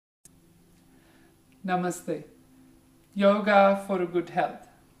Namaste. Yoga for a good health.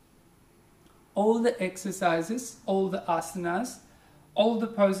 All the exercises, all the asanas, all the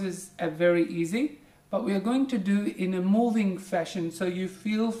poses are very easy, but we are going to do in a moving fashion so you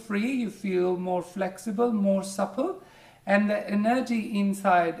feel free, you feel more flexible, more supple, and the energy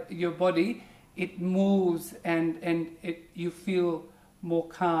inside your body, it moves and you feel more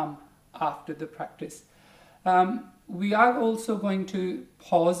calm after the practice. We are also going to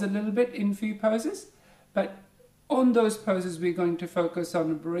pause a little bit in few poses, but on those poses we're going to focus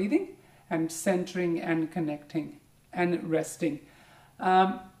on breathing and centering and connecting and resting.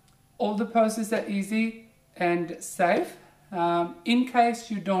 All the poses are easy and safe. In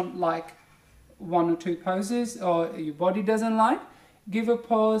case you don't like one or two poses or your body doesn't like, give a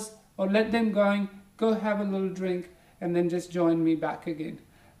pause or let them go have a little drink and then just join me back again.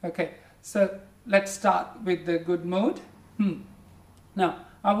 Okay, so let's start with the good mood. Now,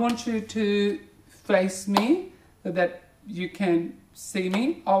 I want you to face me so that you can see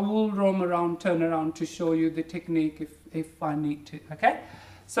me. I will roam around, turn around to show you the technique if I need to, okay?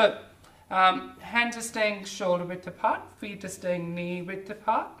 So, hands are staying shoulder width apart, feet are staying knee width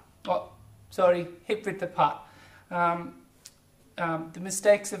apart, hip width apart. The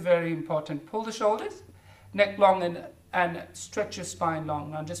mistakes are very important. Pull the shoulders, neck long and stretch your spine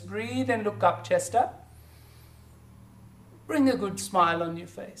long. Now just breathe and look up, chest up. Bring a good smile on your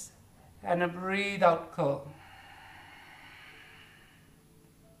face. And a breathe out, curl.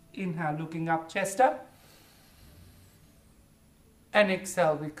 Inhale, looking up, chest up. And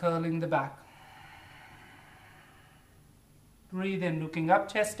exhale, we're curling the back. Breathe in, looking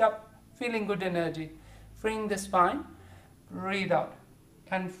up, chest up, feeling good energy. Freeing the spine, breathe out.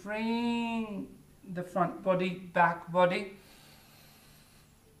 And freeing the front body, back body.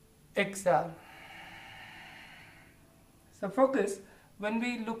 Exhale. So focus, when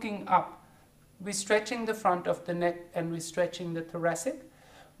we're looking up, we're stretching the front of the neck and we're stretching the thoracic.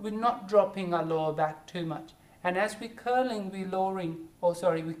 We're not dropping our lower back too much. And as we're curling, we're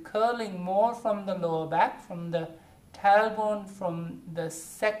curling more from the lower back, from the tailbone, from the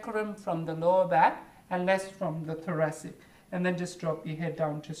sacrum, from the lower back, and less from the thoracic. And then just drop your head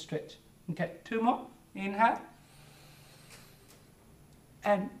down to stretch. Okay, two more. Inhale.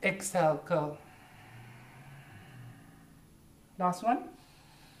 And exhale, curl. Last one.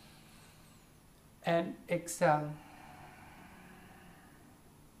 And exhale.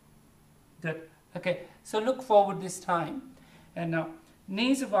 Good. Okay, so look forward this time. And now,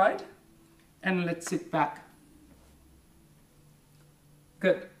 knees are wide. And let's sit back.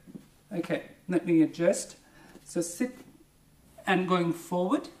 Good. Okay, let me adjust. So sit and going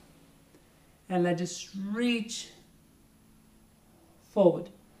forward. And let's just reach forward.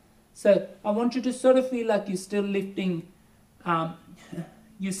 So I want you to sort of feel like you're still lifting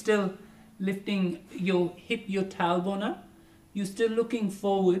your hip, your tailbone up. You're still looking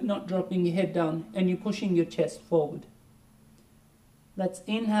forward, not dropping your head down, and you're pushing your chest forward. Let's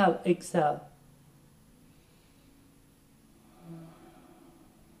inhale, exhale.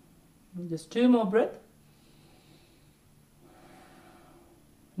 Just two more breaths.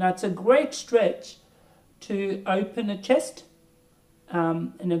 Now it's a great stretch to open a chest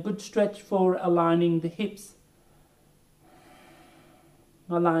and a good stretch for aligning the hips,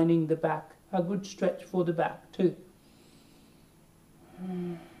 aligning the back. A good stretch for the back too.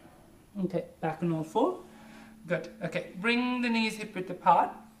 Okay, back on all four. Good. Okay, bring the knees hip width apart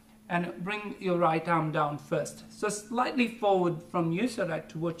and bring your right arm down first. So slightly forward from you, so right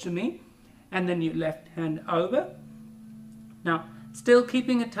towards me, and then your left hand over. Now, still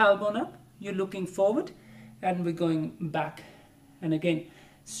keeping a tailbone up, you're looking forward, and we're going back. And again,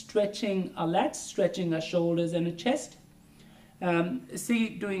 stretching our lats, stretching our shoulders and our chest.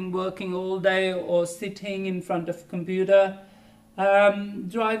 Working all day or sitting in front of computer,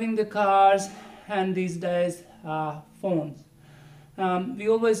 driving the cars, and these days phones. We're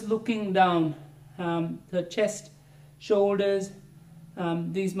always looking down, the chest, shoulders,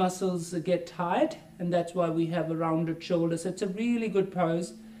 these muscles get tight, and that's why we have a rounded shoulder. So it's a really good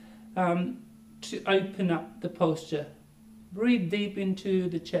pose to open up the posture. Breathe deep into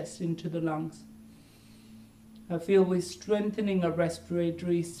the chest, into the lungs. I feel we're strengthening our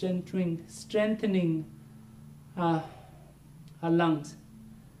respiratory, strengthening our lungs.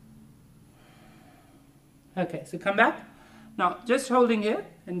 Okay, so come back. Now, just holding here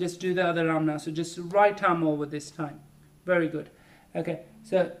and just do the other arm now. So just right arm over this time. Very good. Okay,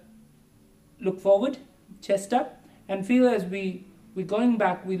 so look forward, chest up, and feel as we're going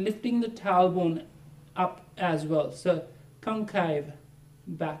back, we're lifting the tailbone up as well. So concave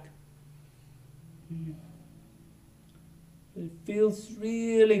back. It feels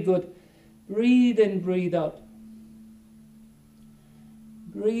really good. Breathe in, breathe out.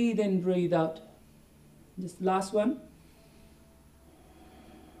 Breathe in, breathe out. Just last one.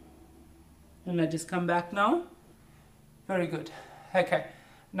 And I just come back now. Very good. Okay.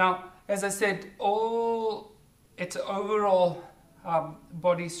 Now, as I said, it's overall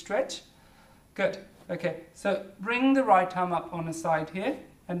body stretch. Good. Okay. So bring the right arm up on a side here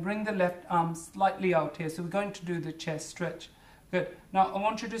and bring the left arm slightly out here. So we're going to do the chest stretch. Good. Now I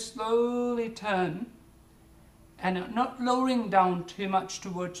want you to slowly turn and not lowering down too much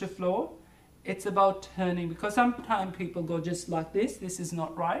towards the floor. It's about turning, because sometimes people go just like this. This is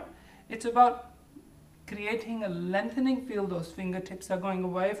not right. It's about creating a lengthening. Feel those fingertips are going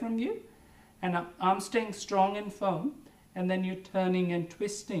away from you and I'm staying strong and firm, and then you're turning and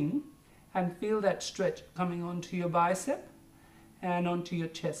twisting and feel that stretch coming onto your bicep and onto your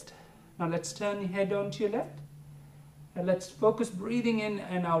chest. Now let's turn your head onto your left and let's focus breathing in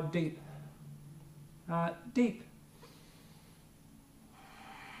and out deep. Deep.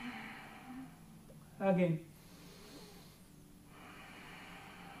 Again.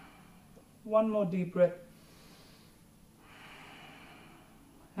 One more deep breath.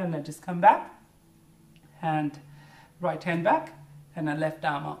 And then just come back. And right hand back and a left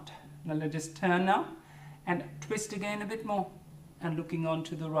arm out. Now let's just turn now and twist again a bit more. And looking on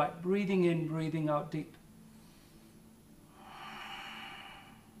to the right. Breathing in, breathing out deep.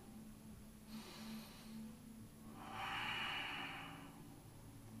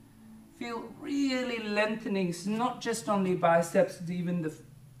 Feel really lengthening. It's not just on the biceps, even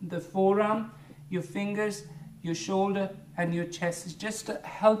the forearm, your fingers, your shoulder and your chest. It's just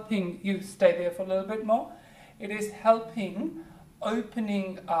helping you stay there for a little bit more. It is helping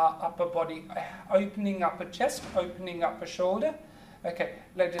opening our upper body, opening upper chest, opening upper shoulder. Okay,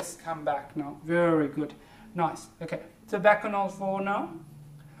 let's just come back now. Very good. Nice. Okay, so back on all four now.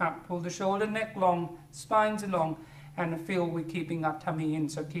 Pull the shoulder, neck long, spines along, and feel we're keeping our tummy in,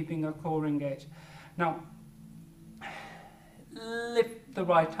 so keeping our core engaged. Now, lift the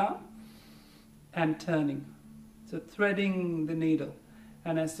right arm and turning. So threading the needle.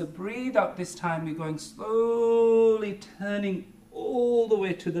 And as you breathe out this time, we're going slowly turning all the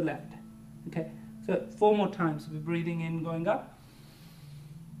way to the left. Okay, so 4 more times. We're breathing in, going up.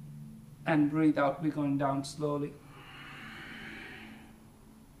 And breathe out, we're going down slowly.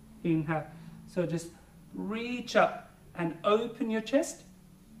 Inhale. So just reach up and open your chest.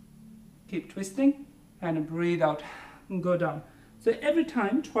 Keep twisting and breathe out and go down. So every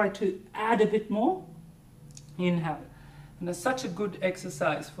time try to add a bit more. Inhale. And it's such a good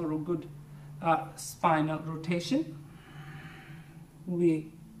exercise for a good spinal rotation. We're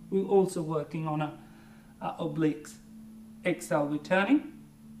also working on our obliques. Exhale, we're turning.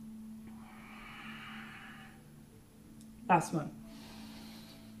 Last one.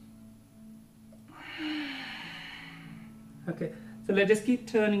 Okay, so let's just keep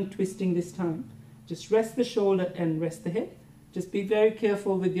turning, twisting this time. Just rest the shoulder and rest the head. Just be very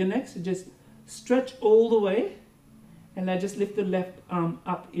careful with your neck. So just stretch all the way. And I just lift the left arm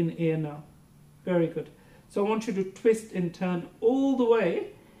up in air now. Very good. So I want you to twist and turn all the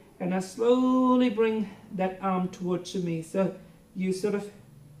way. And I slowly bring that arm towards me. So you sort of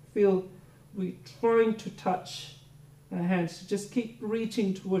feel we're trying to touch our hands. So just keep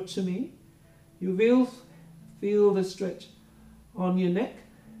reaching towards me. You will feel the stretch on your neck,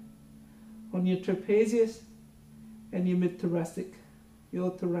 on your trapezius, and your mid-thoracic, your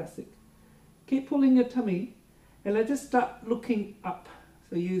thoracic. Keep pulling your tummy, and let's just start looking up.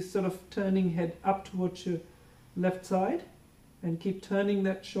 So you sort of turning head up towards your left side, and keep turning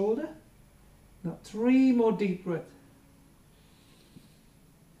that shoulder. Now 3 more deep breaths.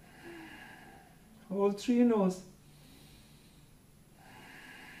 Hold through your nose.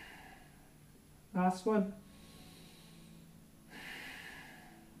 Last one.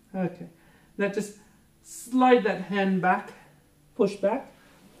 Okay, let's just slide that hand back, push back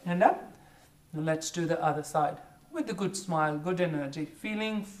and up. Now let's do the other side with a good smile, good energy,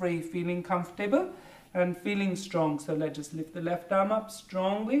 feeling free, feeling comfortable and feeling strong. So let's just lift the left arm up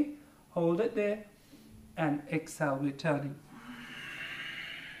strongly, hold it there and exhale, we're turning.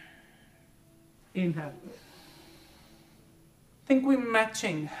 Inhale. Think we're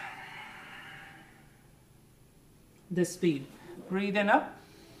matching the speed. Breathe in up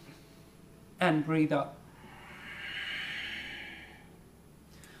and breathe out.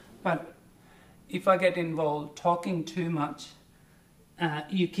 But if I get involved talking too much,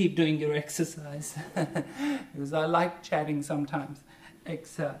 you keep doing your exercise because I like chatting sometimes.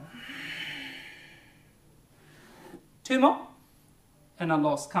 Exhale. 2 more. And I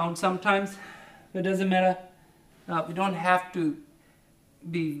lost count sometimes. It doesn't matter. We don't have to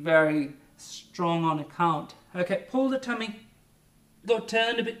be very strong on a count. Okay, pull the tummy, go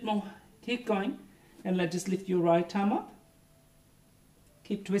turn a bit more, keep going, and let's just lift your right arm up.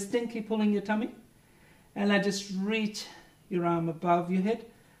 Keep twisting, keep pulling your tummy, and let's just reach your arm above your head,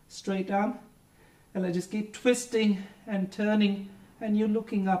 straight arm, and let's just keep twisting and turning, and you're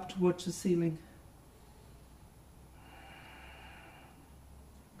looking up towards the ceiling.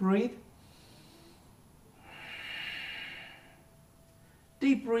 Breathe.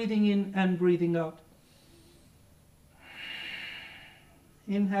 Deep breathing in and breathing out.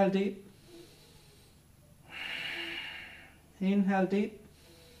 Inhale deep. Inhale deep.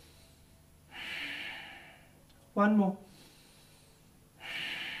 One more.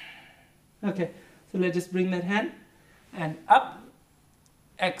 Okay, so let's just bring that hand and up.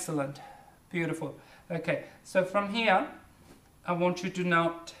 Excellent. Beautiful. Okay, so from here, I want you to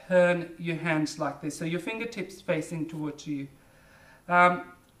now turn your hands like this. So your fingertips facing towards you.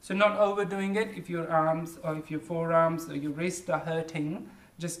 So not overdoing it. If your arms or if your forearms or your wrists are hurting,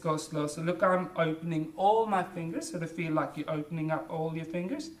 just go slow. So look, I'm opening all my fingers, so to feel like you're opening up all your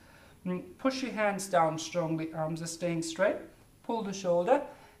fingers. Push your hands down strongly, arms are staying straight. Pull the shoulder,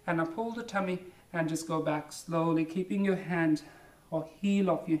 and I pull the tummy, and just go back slowly, keeping your hands or heel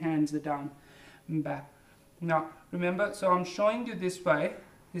of your hands are down and back. Now, remember, so I'm showing you this way.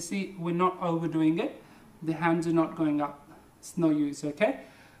 You see, we're not overdoing it. The hands are not going up. It's no use, okay?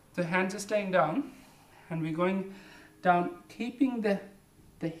 The hands are staying down, and we're going down, keeping the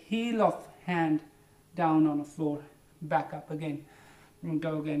heel of hand down on the floor. Back up again. And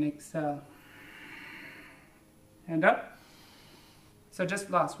go again, exhale. And up. So just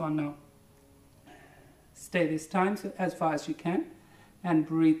last one now. Stay this time so as far as you can, and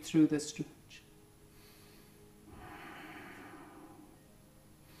breathe through the stretch.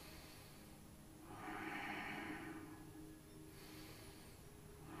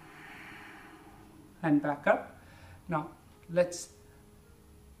 And back up. Now let's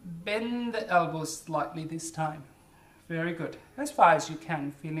bend the elbows slightly this time. Very good. As far as you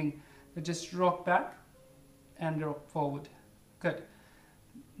can, feeling just rock back and rock forward. Good.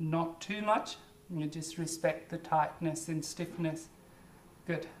 Not too much. You just respect the tightness and stiffness.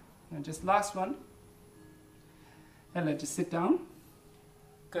 Good. And just last one. And let's just sit down.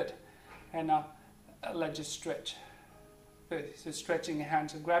 Good. And now let's just stretch. Good. So stretching your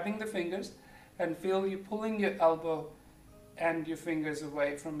hands and grabbing the fingers, and feel you pulling your elbow and your fingers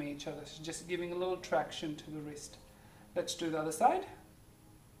away from each other. So just giving a little traction to the wrist. Let's do the other side.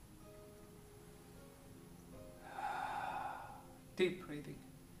 Deep breathing.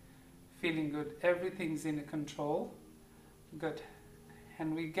 Feeling good. Everything's in control. Good.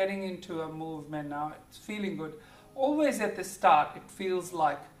 And we're getting into a movement now. It's feeling good. Always at the start, it feels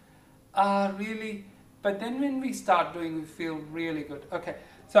like, really. But then when we start doing, we feel really good. Okay.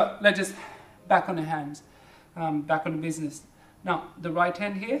 So let's just back on the hands. Back on the business. Now, the right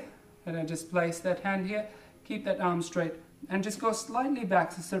hand here. And I just place that hand here. Keep that arm straight and just go slightly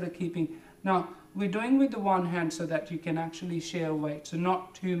back, so sort of keeping. Now, we're doing with the one hand so that you can actually share weight, so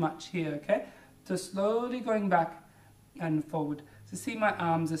not too much here, okay? So slowly going back and forward. So see, my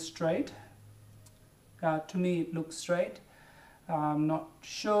arms are straight. To me, it looks straight. I'm not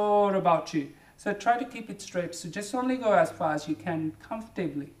sure about you. So try to keep it straight. So just only go as far as you can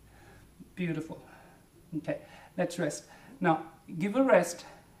comfortably. Beautiful. Okay, let's rest. Now, give a rest.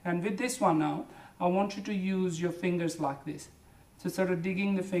 And with this one now, I want you to use your fingers like this. So sort of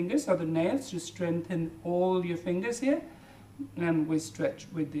digging the fingers or the nails to strengthen all your fingers here. And we stretch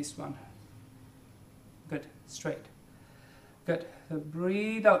with this one. Good, straight. Good, so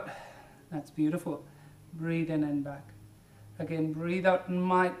breathe out. That's beautiful. Breathe in and back. Again, breathe out.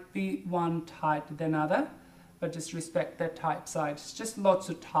 Might be one tight than other, but just respect that tight side. It's just lots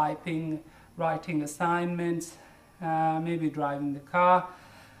of typing, writing assignments, maybe driving the car.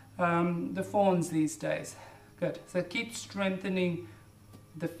 The phones these days. Good. So keep strengthening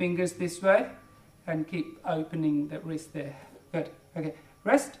the fingers this way and keep opening the wrist there. Good. Okay.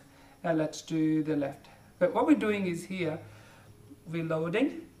 Rest. Let's do the left. But what we're doing is here, we're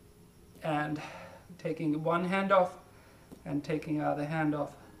loading and taking one hand off and taking the other hand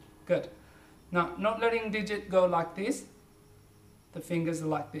off. Good. Now, not letting digit go like this. The fingers are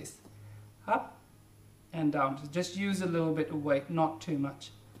like this. Up and down. So just use a little bit of weight, not too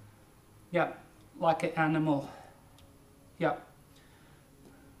much. Yeah, like an animal. Yeah.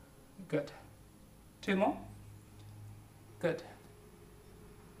 Good. Two more. Good.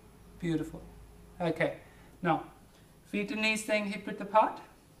 Beautiful. Okay. Now, feet and knees staying hip width apart.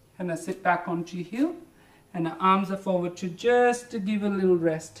 And I sit back onto your heel. And the arms are forward to just to give a little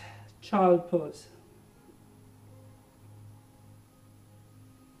rest. Child pose.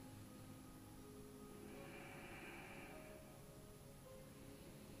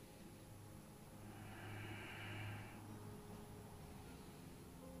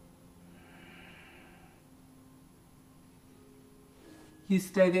 You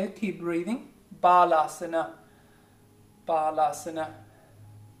stay there, keep breathing. Balasana. Balasana.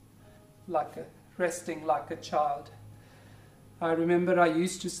 Resting like a child. I remember I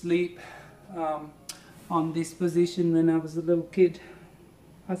used to sleep on this position when I was a little kid.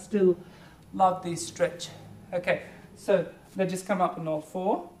 I still love this stretch. Okay, so let's just come up on all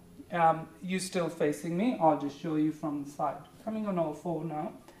four. You still facing me. I'll just show you from the side. Coming on all four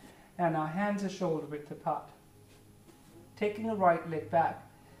now. And our hands are shoulder width apart. Taking the right leg back.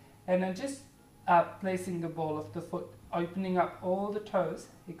 And then just placing the ball of the foot. Opening up all the toes.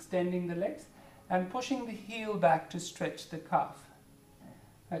 Extending the legs. And pushing the heel back to stretch the calf.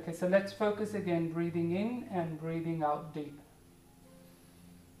 Okay, so let's focus again. Breathing in and breathing out deep.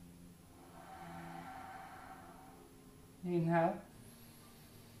 Inhale.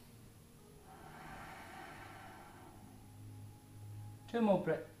 Two more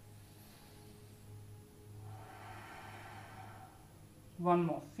breaths. One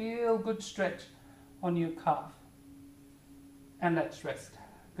more. Feel good stretch on your calf. And let's rest.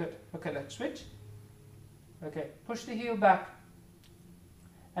 Good. Okay, let's switch. Okay, push the heel back.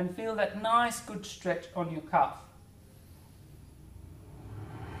 And feel that nice good stretch on your calf.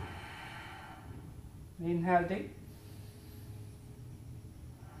 Inhale deep.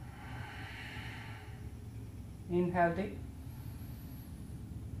 Inhale deep.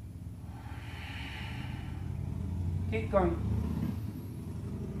 Keep going.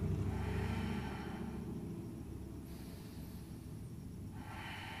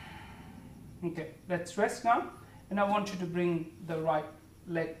 Okay, let's rest now. And I want you to bring the right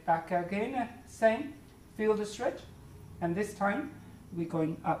leg back again. Same. Feel the stretch. And this time we're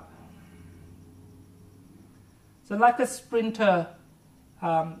going up. So like a sprinter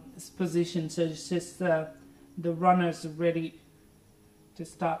position. So it's just the runners are ready to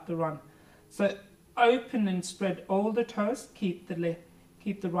start the run. So open and spread all the toes. Keep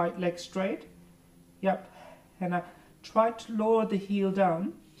the right leg straight. Yep. And I try to lower the heel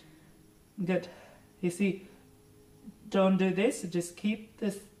down. Good. You see, don't do this. Just keep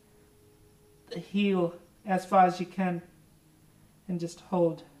the heel as far as you can and just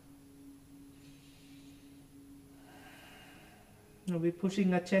hold. We'll be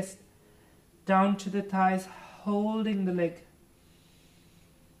pushing the chest down to the thighs, holding the leg.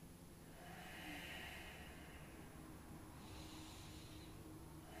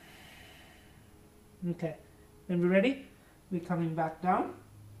 Okay, when we're ready, we're coming back down.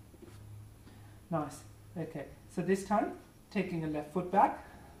 Nice. Okay, so this time, taking the left foot back.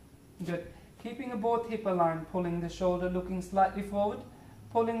 Good. Keeping both hip aligned, pulling the shoulder, looking slightly forward,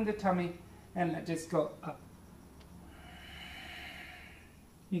 pulling the tummy, and let's just go up.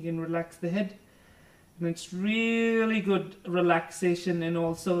 You can relax the head. And it's really good relaxation and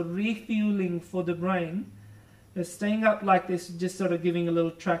also refueling for the brain. Staying up like this, just sort of giving a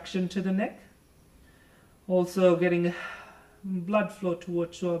little traction to the neck. Also getting blood flow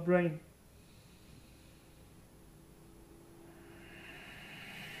towards our brain.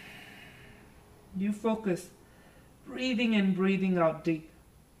 You focus, breathing in, breathing out deep.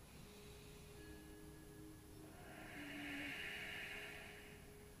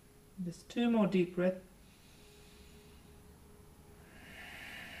 Just two more deep breaths.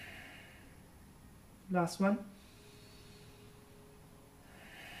 Last one.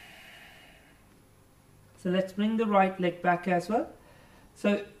 So let's bring the right leg back as well.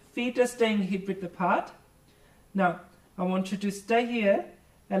 So feet are staying hip width apart. Now I want you to stay here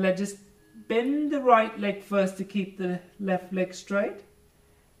and let's just bend the right leg first to keep the left leg straight.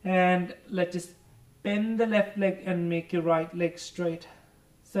 And let's just bend the left leg and make your right leg straight.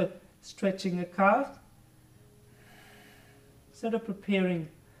 So stretching the calf. Sort of preparing.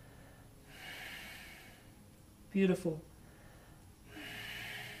 Beautiful.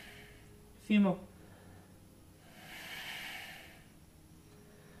 A few more.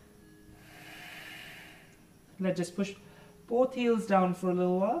 Let's just push both heels down for a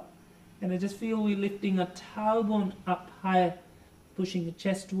little while. And I just feel we're lifting a tailbone up higher, pushing the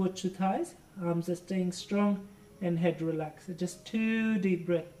chest towards the thighs. Arms are staying strong and head relaxed. So just two deep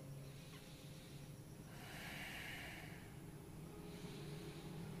breaths.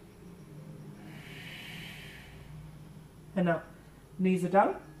 And now, knees are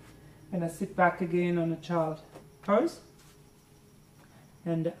down. And I sit back again on a child pose.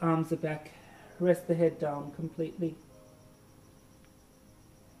 And the arms are back. Rest the head down completely.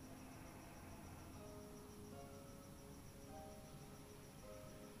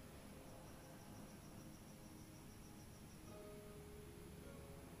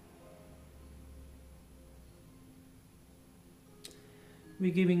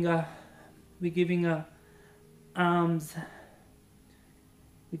 We're giving our arms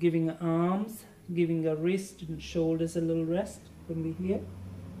We're giving our arms, giving our wrist and shoulders a little rest when we're here.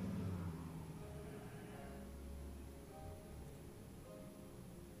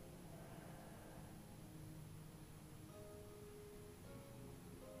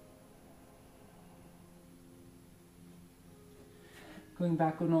 Going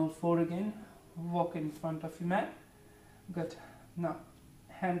back on all four again, walk in front of your mat. Good. Now,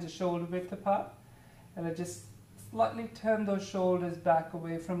 hands are shoulder width apart, and I just slightly turn those shoulders back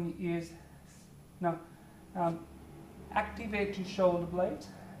away from your ears. Now, activate your shoulder blades.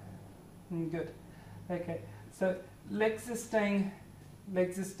 Good. Okay. So legs are staying.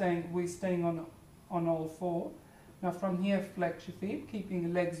 We're staying on all four. Now from here, flex your feet, keeping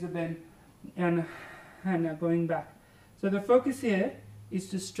your legs bent, and now going back. So the focus here is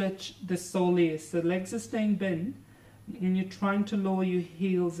to stretch the soleus. So legs are staying bent, and you're trying to lower your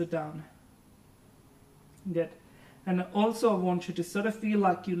heels down. Good. And also I want you to sort of feel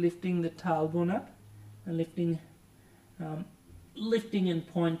like you're lifting the tailbone up, and lifting and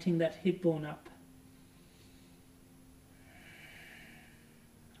pointing that hip bone up.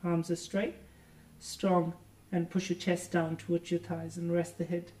 Arms are straight, strong, and push your chest down towards your thighs and rest the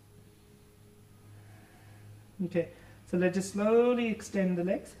head. Okay. So let's just slowly extend the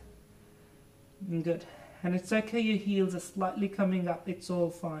legs. Good. And it's okay, your heels are slightly coming up. It's all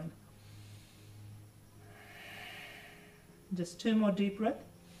fine. Just 2 more deep breaths.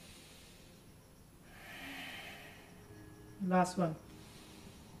 Last one.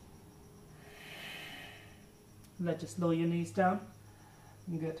 Let's just lower your knees down.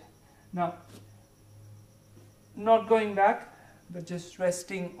 Good. Now, not going back, but just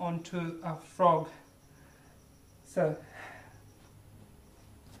resting onto a frog. So,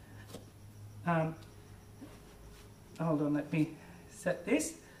 hold on, let me set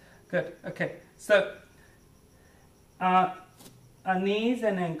this. Good, okay. So, our knees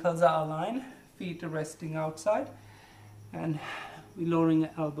and ankles are aligned, feet are resting outside, and we're lowering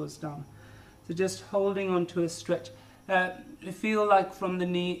our elbows down. So just holding on to a stretch. Feel like from the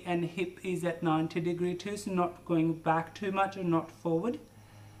knee and hip is at 90 degrees too, so not going back too much or not forward.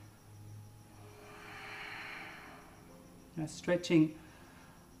 Stretching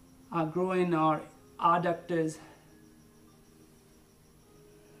our groin, our adductors.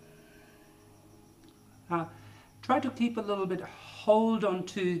 Try to keep a little bit hold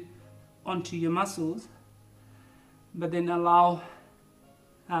onto your muscles, but then allow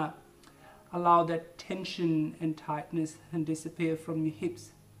that tension and tightness and disappear from your hips.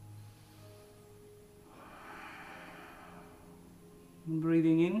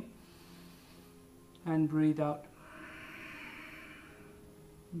 Breathing in and breathe out.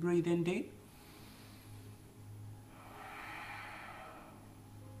 Breathe in deep.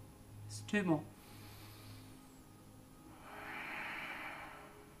 Just 2 more.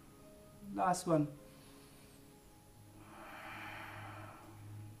 Last one.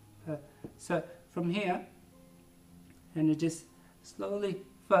 So from here, and you just slowly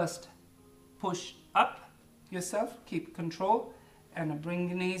first push up yourself, keep control, and bring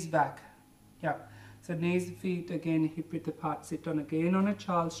your knees back. Yeah. So knees, feet again, hip width apart, sit on again on a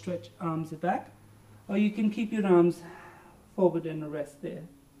child stretch, arms are back. Or you can keep your arms forward and rest there.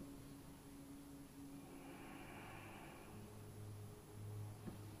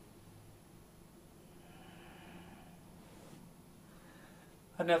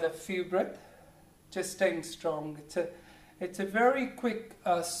 Another few breaths, just staying strong. It's a very quick,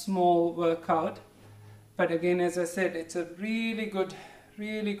 small workout, but again, as I said, it's a really good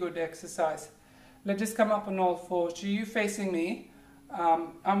exercise. Let's just come up on all fours. So you facing me,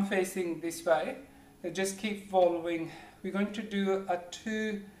 I'm facing this way. Just keep following. We're going to do a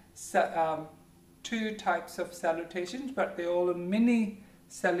two types of salutations, but they're all a mini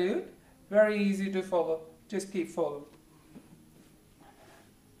salute. Very easy to follow. Just keep following.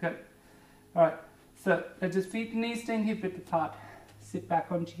 Good. All right. So let's just feet and knees staying hip width apart. Sit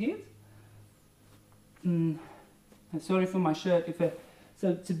back onto your heels. Sorry for my shirt. So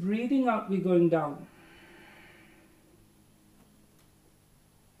it's breathing out, we're going down.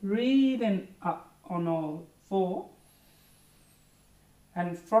 Breathing up on all four.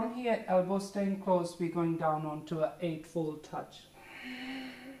 And from here, elbows staying close, we're going down onto an 8-fold touch.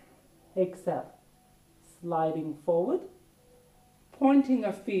 Exhale. Sliding forward. Pointing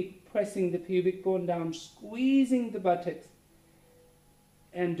our feet, pressing the pubic bone down, squeezing the buttocks.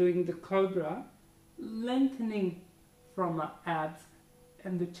 And doing the cobra, lengthening from our abs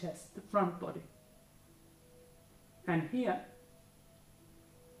and the chest, the front body. And here,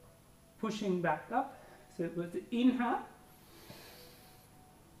 pushing back up. So it was the inhale.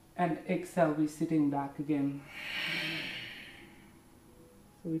 And exhale, we're sitting back again.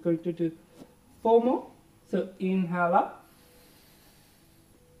 So we're going to do 4 more. So inhale up.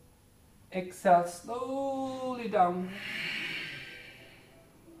 Exhale slowly down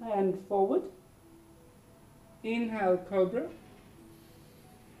and forward. Inhale, cobra.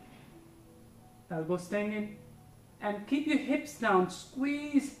 Elbows staying in. And keep your hips down.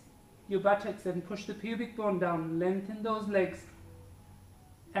 Squeeze your buttocks and push the pubic bone down. Lengthen those legs.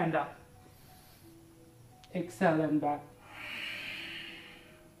 And up. Exhale and back.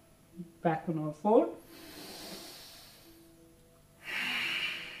 Back on all 4.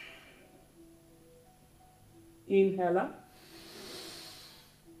 Inhale up.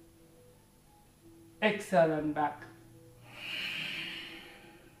 Exhale and back.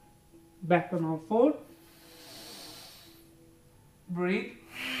 Back on all 4. Breathe.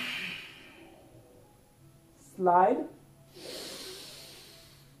 Slide.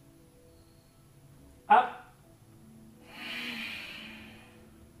 Up.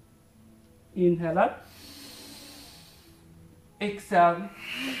 Inhale up. Exhale.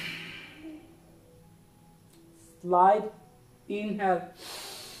 Slide. Inhale.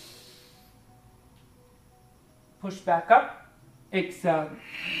 Push back up. Exhale.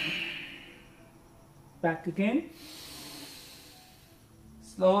 Back again.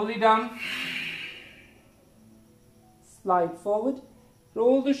 Slowly down. Slide forward.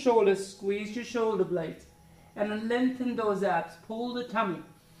 Roll the shoulders. Squeeze your shoulder blades. And then lengthen those abs. Pull the tummy.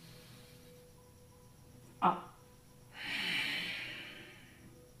 Up.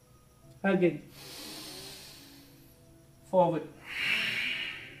 Again. Forward.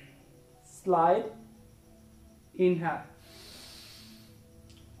 Slide. Inhale.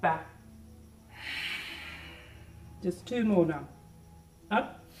 Back. Just 2 more now.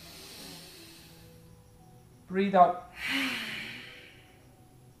 Up. Breathe out.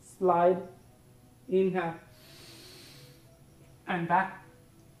 Slide. Inhale. And back.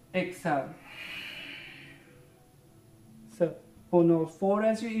 Exhale. So, on all 4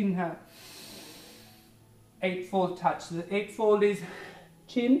 as you inhale. 8-fold touch. The 8-fold is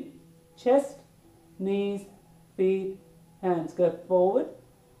chin, chest, knees, feet, hands. Go forward.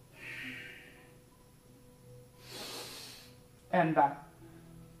 And back.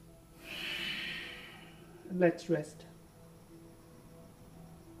 Let's rest.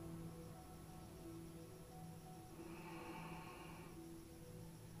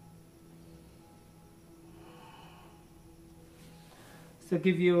 So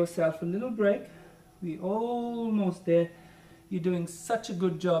give yourself a little break. We're almost there. You're doing such a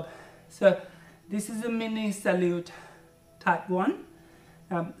good job. So this is a mini salute type 1.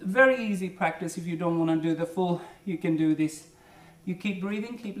 Very easy practice. If you don't want to do the full, you can do this. You keep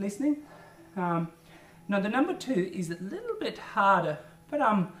breathing, keep listening. Now the number 2 is a little bit harder, but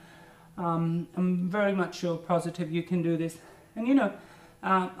I'm very much sure positive you can do this. And you know,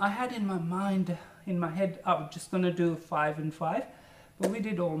 I had in my mind, in my head, I'm just going to do 5 and 5, but we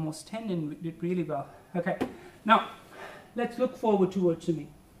did almost 10 and we did really well. Okay, now let's look forward towards me.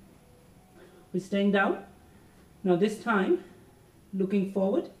 We're staying down. Now this time, looking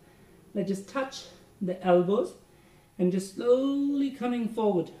forward, let's just touch the elbows and just slowly coming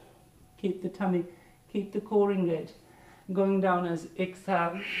forward. Keep the tummy, keep the core engaged. Going down as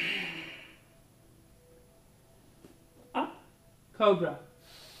exhale. Up, cobra.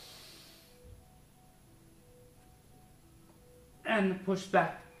 And push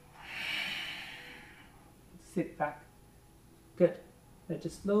back. Sit back. Good. Let's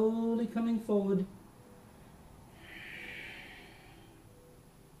just slowly coming forward.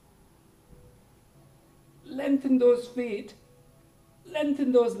 Lengthen those feet.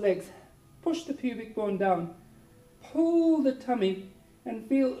 Lengthen those legs. Push the pubic bone down. Pull the tummy and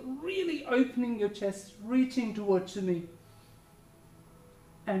feel really opening your chest, reaching towards the knee.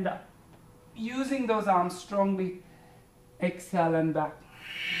 And up. Using those arms strongly. Exhale and back.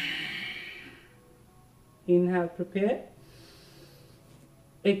 Inhale, prepare.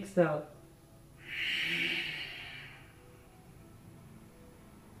 Exhale.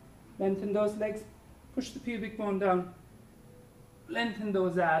 Lengthen those legs. Push the pubic bone down. Lengthen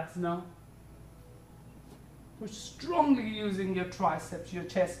those abs now. Push strongly using your triceps, your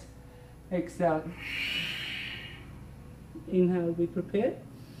chest. Exhale. Inhale, be prepared.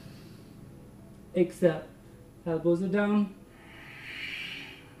 Exhale. Elbows are down.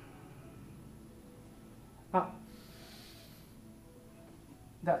 Up.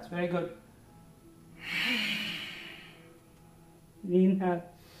 That's very good. Inhale.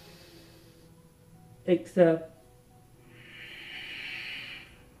 Exhale.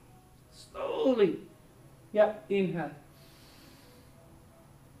 Slowly. Yep, inhale.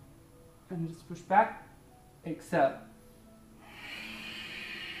 And just push back. Exhale.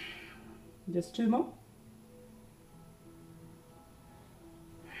 Just 2 more.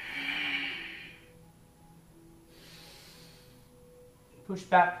 Push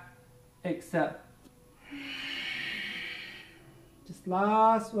back, exhale. Just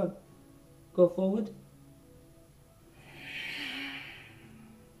last one. Go forward.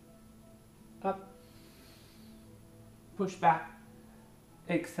 Up. Push back,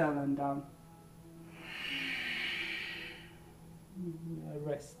 exhale and down.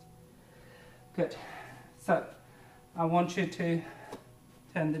 Rest. Good. So, I want you to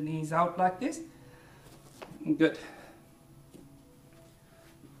turn the knees out like this. Good.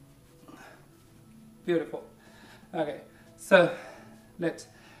 Beautiful. Okay, so let's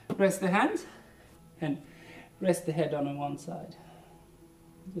rest the hands and rest the head on one side.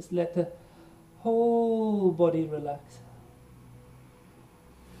 Just let the whole body relax.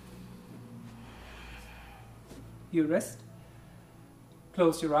 You rest,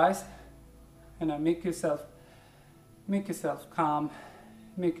 close your eyes, and now make yourself calm,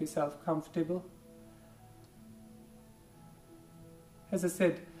 make yourself comfortable. As I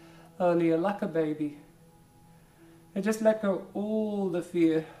said earlier, like a baby, and just let go all the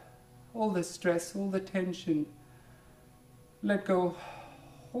fear, all the stress, all the tension. Let go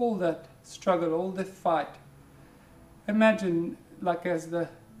all that struggle, all the fight. Imagine like as the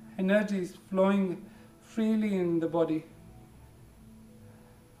energy is flowing freely in the body,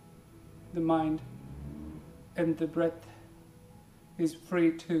 the mind and the breath is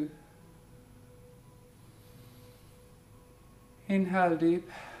free too. Inhale deep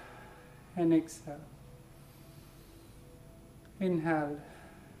and exhale. Inhale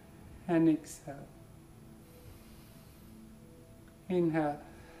and exhale. Inhale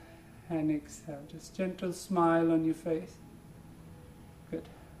and exhale. Just gentle smile on your face. Good.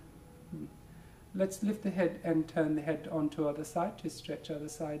 Let's lift the head and turn the head onto other side to stretch other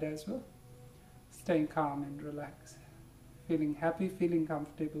side as well. Staying calm and relaxed. Feeling happy, feeling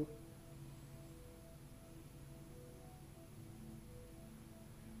comfortable.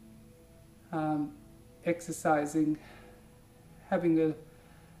 Exercising, having a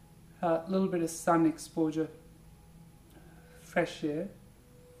little bit of sun exposure, fresh air,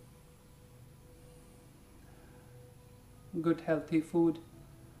 good healthy food,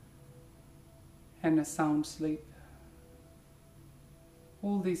 and a sound sleep.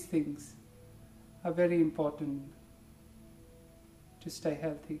 All these things are very important to stay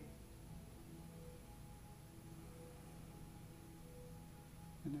healthy.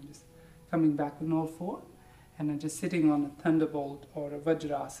 And I'm just coming back on all four, and I'm just sitting on a thunderbolt or a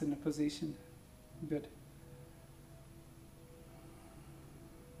vajrasana position. Good.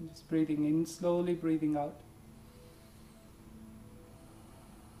 And just breathing in slowly, breathing out.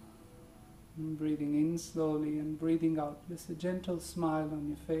 And breathing in slowly and breathing out. Just a gentle smile on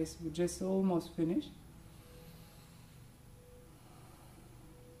your face. We're just almost finished.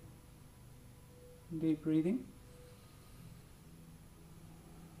 Deep breathing.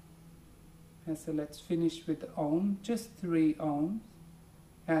 And so let's finish with Om, just 3 Oms.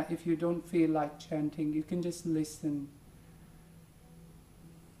 If you don't feel like chanting, you can just listen.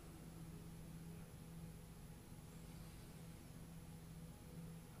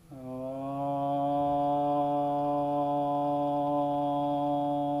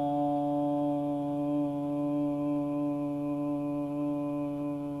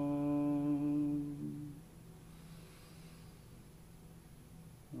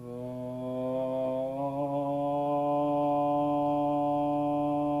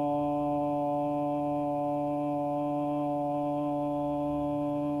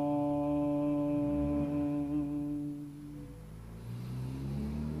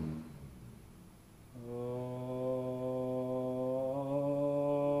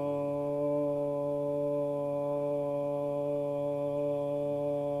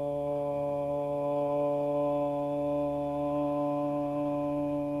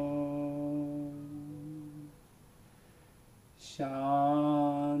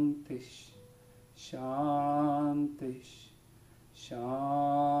 Shantish, Shantish,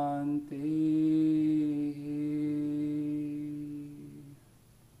 Shanti.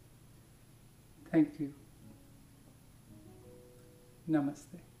 Thank you.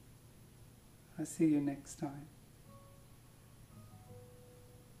 Namaste. I'll see you next time.